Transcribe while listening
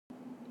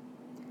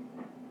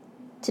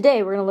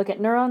Today we're going to look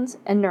at neurons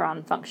and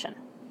neuron function.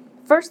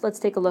 First, let's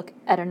take a look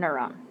at a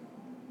neuron.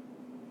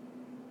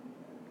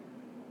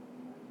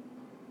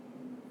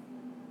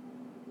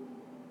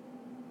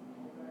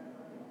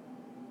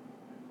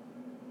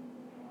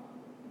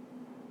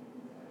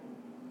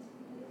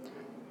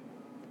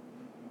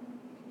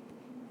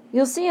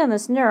 You'll see on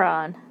this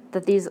neuron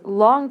that these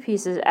long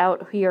pieces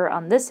out here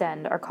on this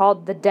end are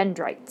called the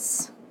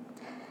dendrites.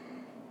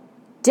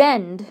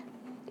 Dend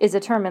is a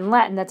term in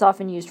Latin that's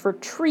often used for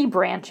tree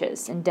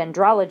branches, and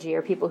dendrology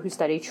are people who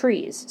study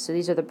trees. So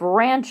these are the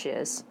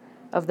branches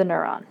of the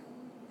neuron.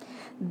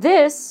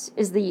 This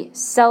is the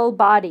cell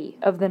body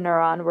of the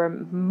neuron where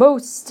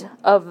most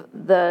of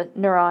the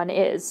neuron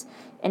is,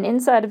 and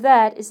inside of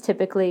that is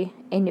typically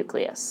a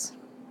nucleus.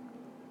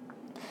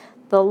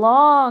 The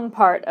long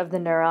part of the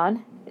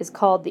neuron is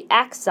called the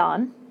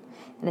axon,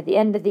 and at the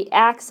end of the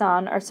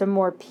axon are some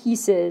more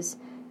pieces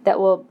that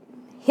will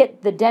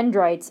hit the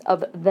dendrites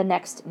of the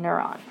next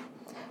neuron.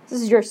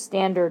 This is your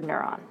standard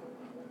neuron.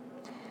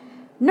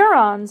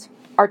 Neurons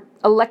are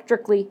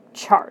electrically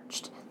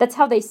charged. That's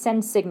how they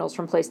send signals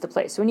from place to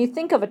place. So when you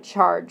think of a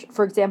charge,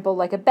 for example,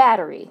 like a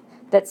battery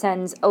that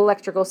sends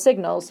electrical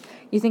signals,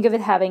 you think of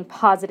it having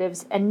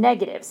positives and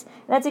negatives.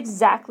 And that's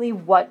exactly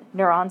what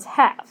neurons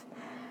have.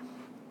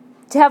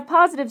 To have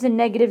positives and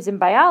negatives in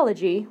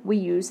biology, we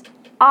use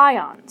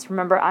ions.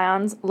 Remember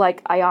ions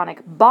like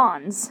ionic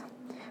bonds,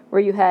 where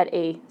you had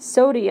a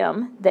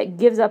sodium that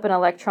gives up an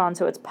electron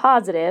so it's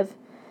positive,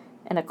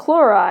 and a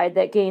chloride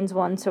that gains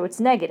one so it's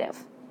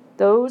negative.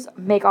 Those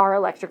make our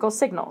electrical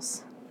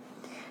signals.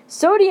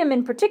 Sodium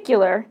in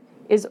particular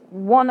is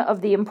one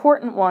of the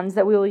important ones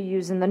that we will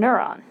use in the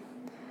neuron.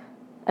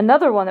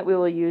 Another one that we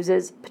will use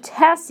is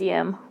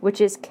potassium,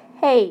 which is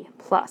K+.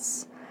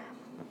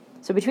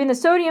 So between the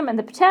sodium and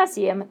the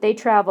potassium, they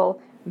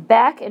travel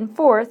back and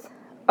forth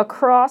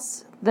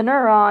across the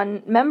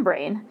neuron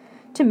membrane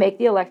to make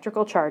the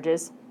electrical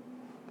charges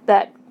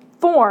that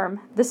form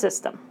the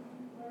system.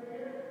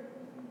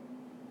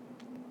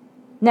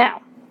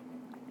 Now,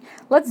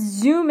 let's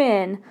zoom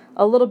in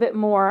a little bit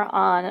more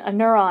on a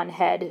neuron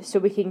head so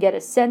we can get a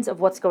sense of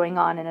what's going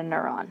on in a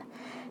neuron.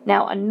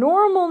 Now, a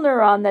normal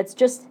neuron that's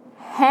just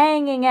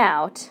hanging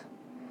out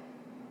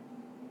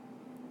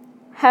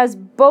has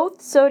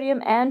both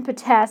sodium and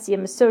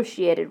potassium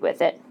associated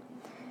with it.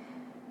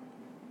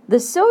 The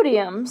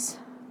sodiums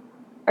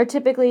are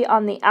typically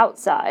on the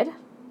outside,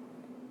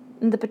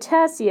 and the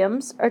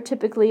potassiums are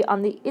typically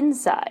on the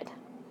inside.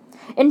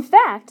 In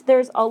fact,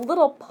 there's a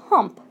little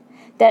pump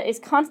that is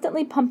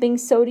constantly pumping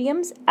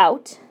sodiums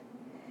out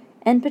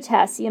and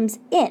potassiums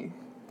in.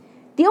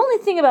 The only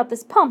thing about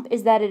this pump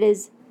is that it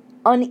is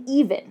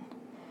uneven.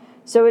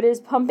 So it is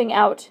pumping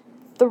out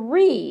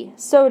 3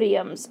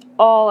 sodiums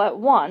all at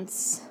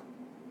once,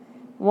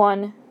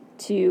 1,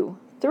 2,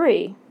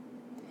 3,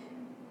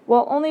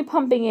 while only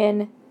pumping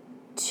in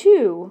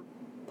 2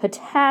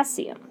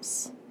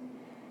 potassiums.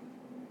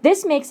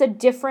 This makes a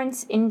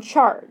difference in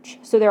charge.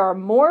 So there are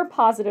more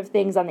positive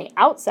things on the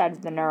outside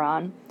of the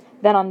neuron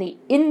than on the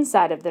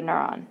inside of the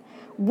neuron,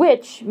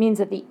 which means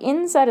that the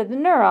inside of the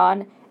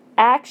neuron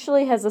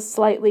actually has a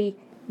slightly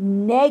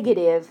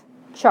negative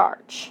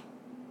charge.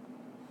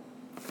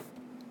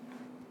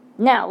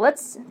 Now,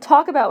 let's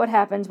talk about what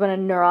happens when a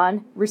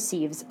neuron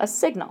receives a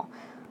signal.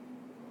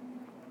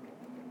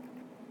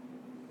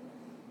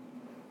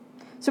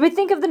 So we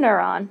think of the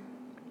neuron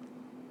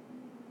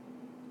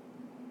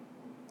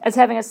as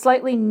having a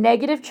slightly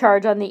negative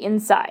charge on the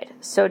inside.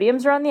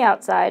 Sodiums are on the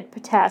outside,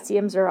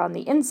 potassiums are on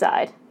the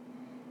inside.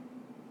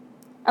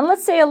 And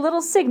let's say a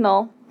little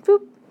signal,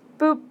 boop,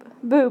 boop,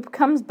 boop,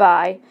 comes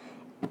by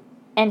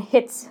and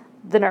hits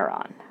the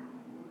neuron.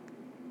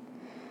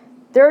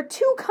 There are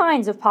 2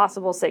 kinds of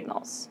possible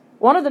signals.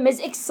 One of them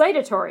is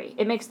excitatory.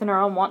 It makes the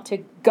neuron want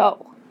to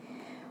go.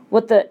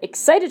 What the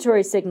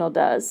excitatory signal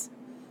does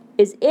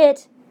is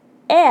it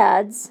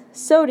adds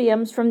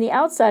sodiums from the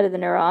outside of the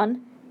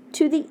neuron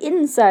to the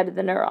inside of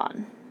the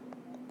neuron.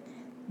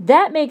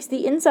 That makes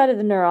the inside of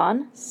the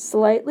neuron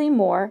slightly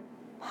more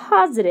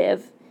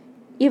positive,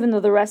 even though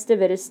the rest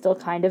of it is still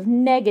kind of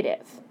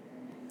negative.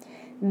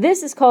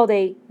 This is called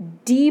a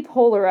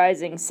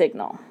depolarizing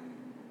signal.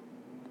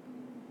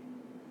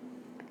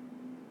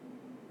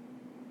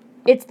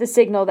 It's the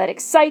signal that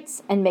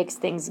excites and makes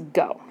things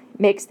go,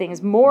 makes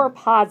things more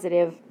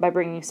positive by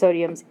bringing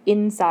sodiums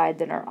inside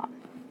the neuron.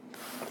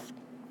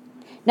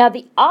 Now,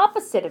 the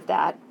opposite of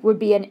that would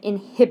be an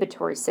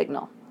inhibitory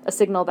signal, a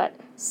signal that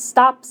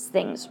stops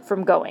things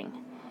from going.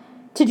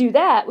 To do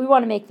that, we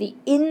want to make the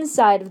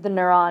inside of the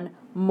neuron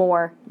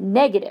more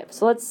negative.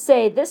 So let's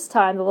say this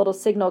time the little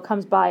signal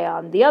comes by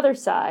on the other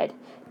side,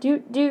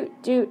 doot,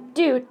 doot, doot,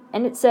 doot,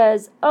 and it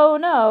says, oh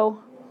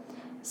no,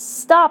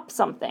 stop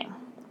something.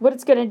 What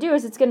it's going to do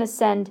is it's going to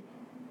send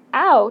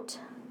out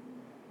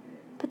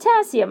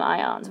potassium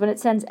ions. When it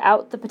sends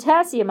out the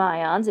potassium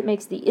ions, it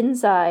makes the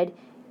inside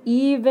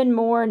even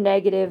more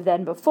negative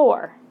than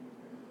before.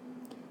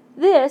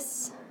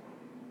 This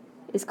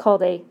is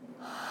called a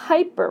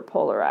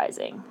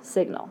hyperpolarizing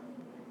signal.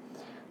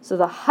 So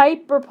the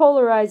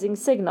hyperpolarizing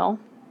signal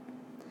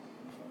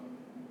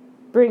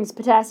brings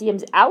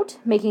potassiums out,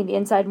 making the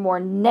inside more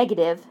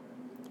negative,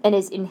 and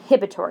is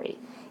inhibitory.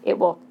 It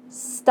will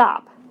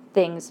stop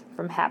things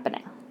from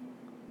happening.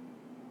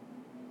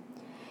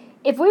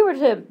 If we were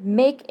to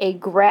make a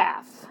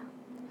graph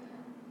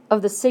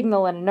of the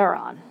signal in a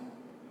neuron,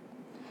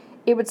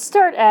 it would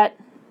start at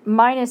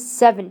minus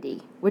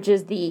 70, which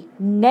is the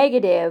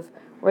negative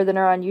where the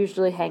neuron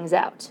usually hangs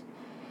out.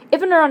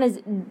 If a neuron is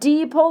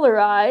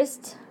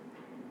depolarized,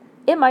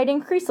 it might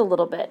increase a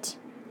little bit.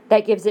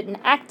 That gives it an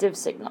active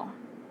signal.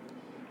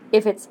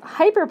 If it's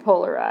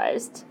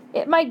hyperpolarized,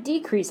 it might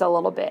decrease a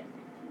little bit.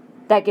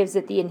 That gives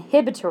it the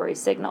inhibitory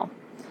signal.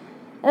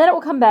 And then it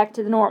will come back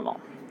to the normal.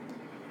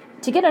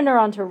 To get a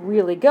neuron to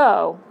really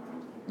go,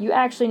 you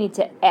actually need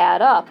to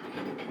add up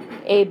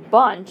a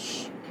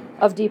bunch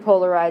of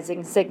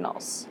depolarizing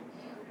signals.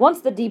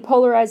 Once the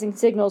depolarizing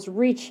signals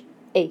reach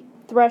a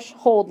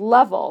threshold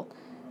level,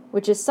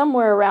 which is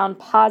somewhere around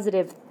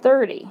positive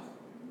 30,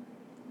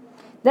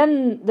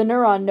 then the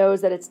neuron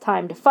knows that it's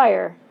time to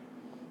fire,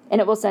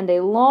 and it will send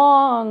a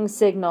long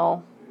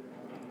signal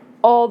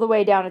all the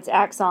way down its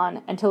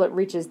axon until it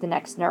reaches the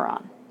next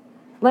neuron.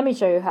 Let me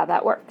show you how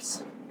that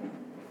works.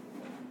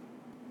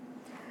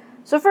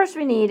 So first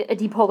we need a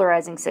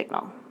depolarizing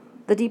signal.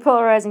 The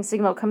depolarizing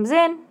signal comes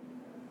in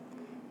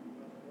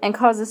and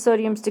causes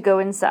sodiums to go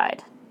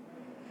inside.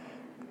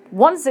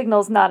 One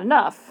signal is not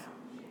enough,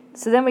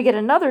 so then we get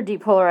another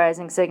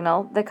depolarizing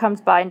signal that comes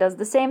by and does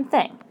the same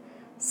thing.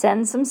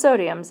 Send some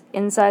sodiums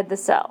inside the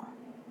cell.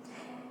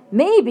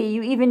 Maybe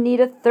you even need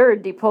a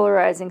third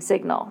depolarizing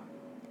signal.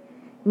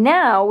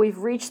 Now we've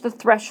reached the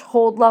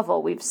threshold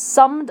level. We've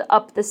summed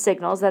up the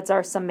signals, that's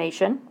our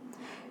summation,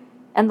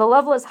 and the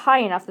level is high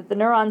enough that the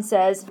neuron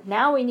says,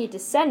 now we need to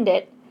send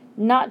it,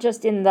 not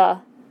just in the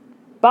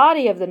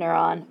body of the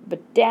neuron,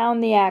 but down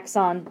the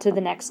axon to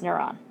the next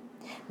neuron.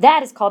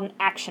 That is called an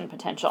action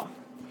potential.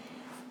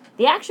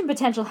 The action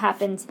potential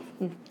happens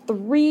in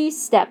 3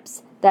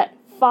 steps that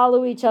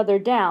follow each other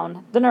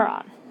down the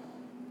neuron.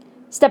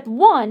 Step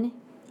 1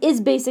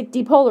 is basic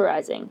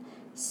depolarizing.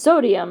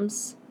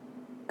 Sodiums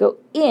go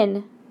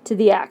in to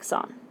the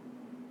axon.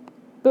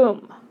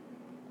 Boom.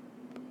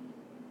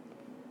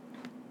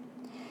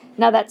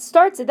 Now that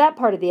starts at that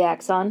part of the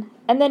axon,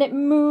 and then it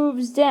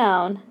moves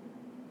down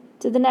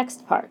to the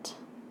next part.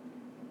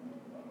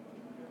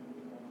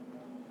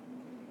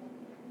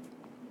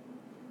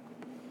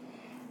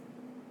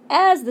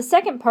 As the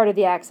second part of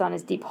the axon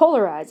is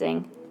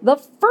depolarizing, the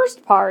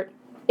first part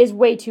is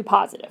way too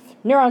positive.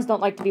 Neurons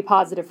don't like to be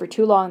positive for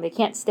too long. They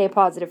can't stay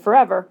positive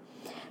forever.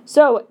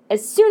 So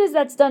as soon as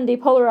that's done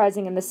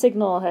depolarizing and the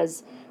signal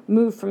has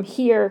moved from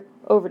here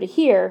over to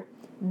here,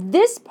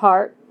 this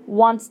part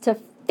wants to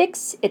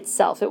fix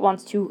itself. It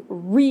wants to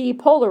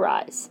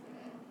repolarize.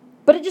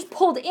 But it just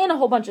pulled in a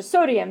whole bunch of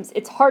sodiums.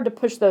 It's hard to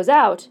push those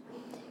out.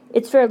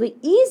 It's fairly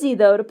easy,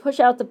 though, to push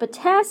out the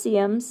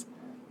potassiums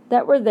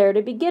that were there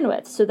to begin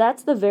with. So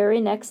that's the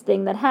very next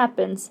thing that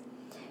happens,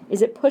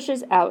 is it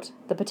pushes out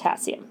the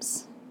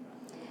potassiums.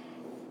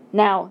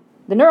 Now,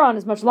 the neuron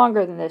is much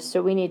longer than this,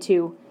 so we need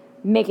to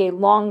make a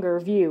longer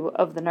view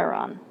of the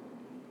neuron.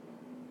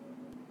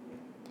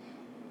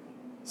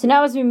 So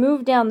now as we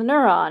move down the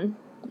neuron,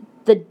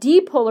 the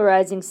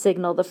depolarizing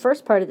signal, the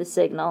first part of the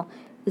signal,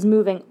 is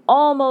moving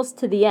almost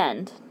to the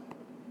end.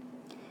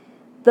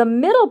 The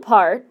middle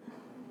part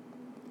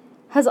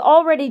has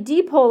already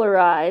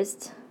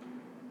depolarized,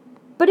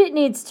 but it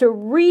needs to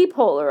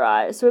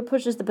repolarize, so it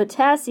pushes the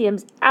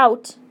potassiums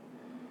out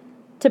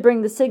to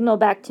bring the signal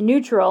back to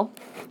neutral.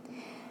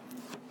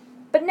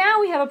 But now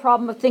we have a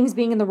problem of things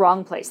being in the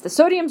wrong place. The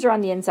sodiums are on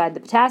the inside, the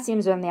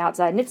potassiums are on the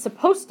outside, and it's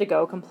supposed to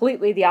go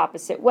completely the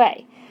opposite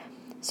way.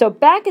 So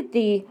back at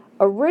the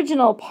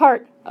original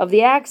part of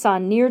the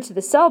axon near to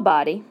the cell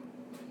body,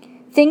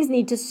 things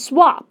need to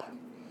swap.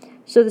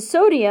 So the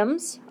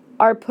sodiums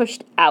are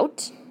pushed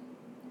out,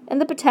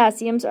 and the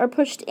potassiums are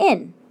pushed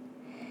in.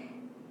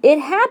 It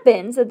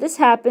happens that this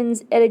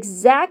happens at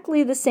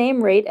exactly the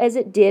same rate as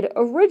it did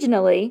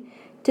originally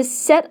to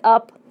set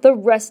up the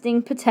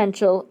resting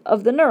potential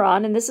of the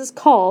neuron, and this is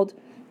called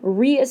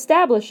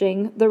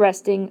reestablishing the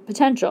resting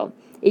potential.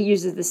 It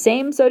uses the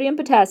same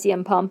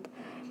sodium-potassium pump,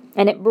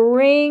 and it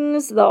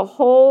brings the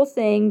whole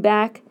thing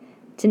back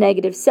to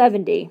negative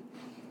 70,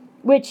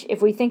 which,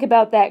 if we think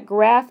about that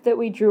graph that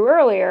we drew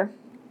earlier,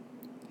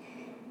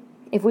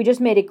 if we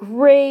just made a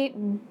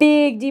great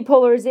big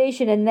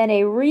depolarization and then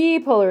a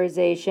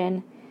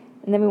repolarization,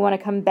 and then we want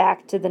to come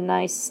back to the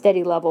nice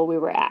steady level we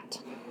were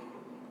at.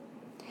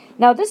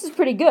 Now this is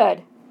pretty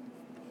good,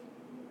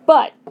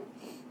 but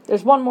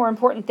there's one more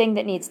important thing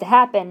that needs to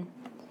happen.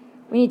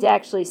 We need to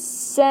actually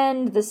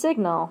send the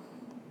signal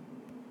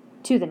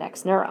to the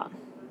next neuron.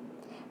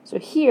 So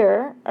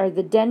here are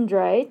the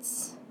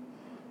dendrites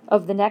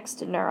of the next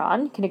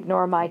neuron. You can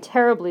ignore my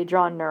terribly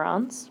drawn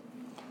neurons.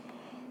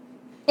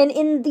 And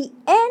in the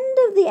end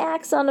of the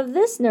axon of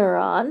this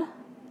neuron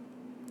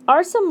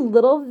are some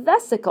little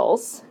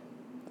vesicles,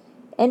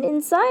 and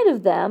inside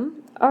of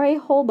them are a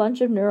whole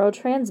bunch of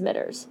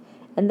neurotransmitters,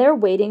 and they're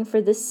waiting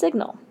for this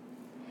signal.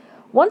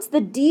 Once the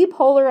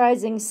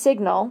depolarizing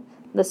signal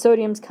the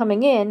sodium's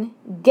coming in,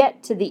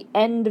 get to the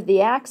end of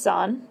the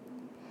axon,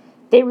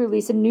 they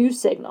release a new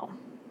signal.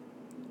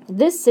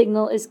 This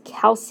signal is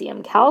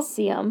calcium.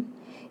 Calcium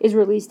is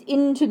released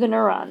into the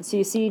neurons. So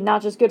you see,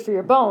 not just good for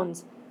your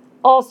bones,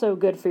 also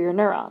good for your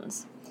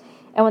neurons.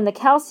 And when the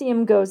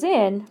calcium goes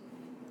in,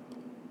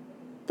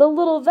 the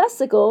little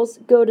vesicles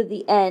go to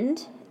the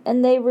end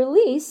and they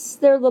release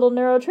their little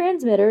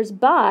neurotransmitters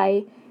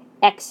by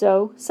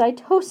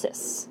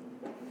exocytosis.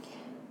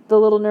 The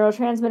little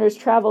neurotransmitters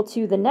travel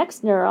to the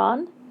next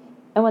neuron,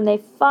 and when they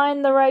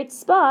find the right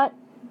spot,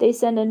 they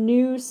send a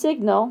new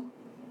signal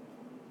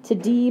to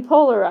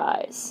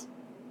depolarize.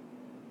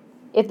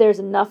 If there's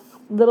enough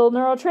little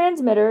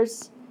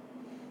neurotransmitters,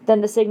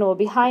 then the signal will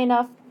be high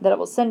enough that it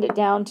will send it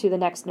down to the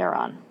next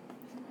neuron.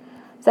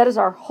 So that is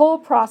our whole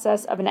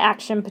process of an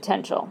action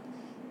potential.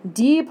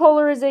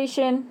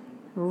 Depolarization,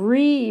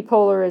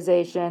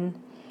 repolarization,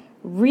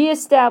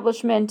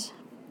 reestablishment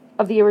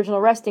of the original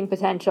resting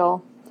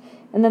potential,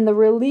 and then the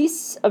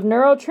release of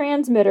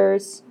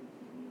neurotransmitters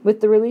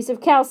with the release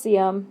of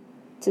calcium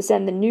to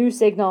send the new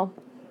signal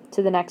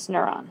to the next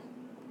neuron.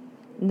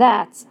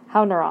 That's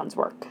how neurons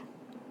work.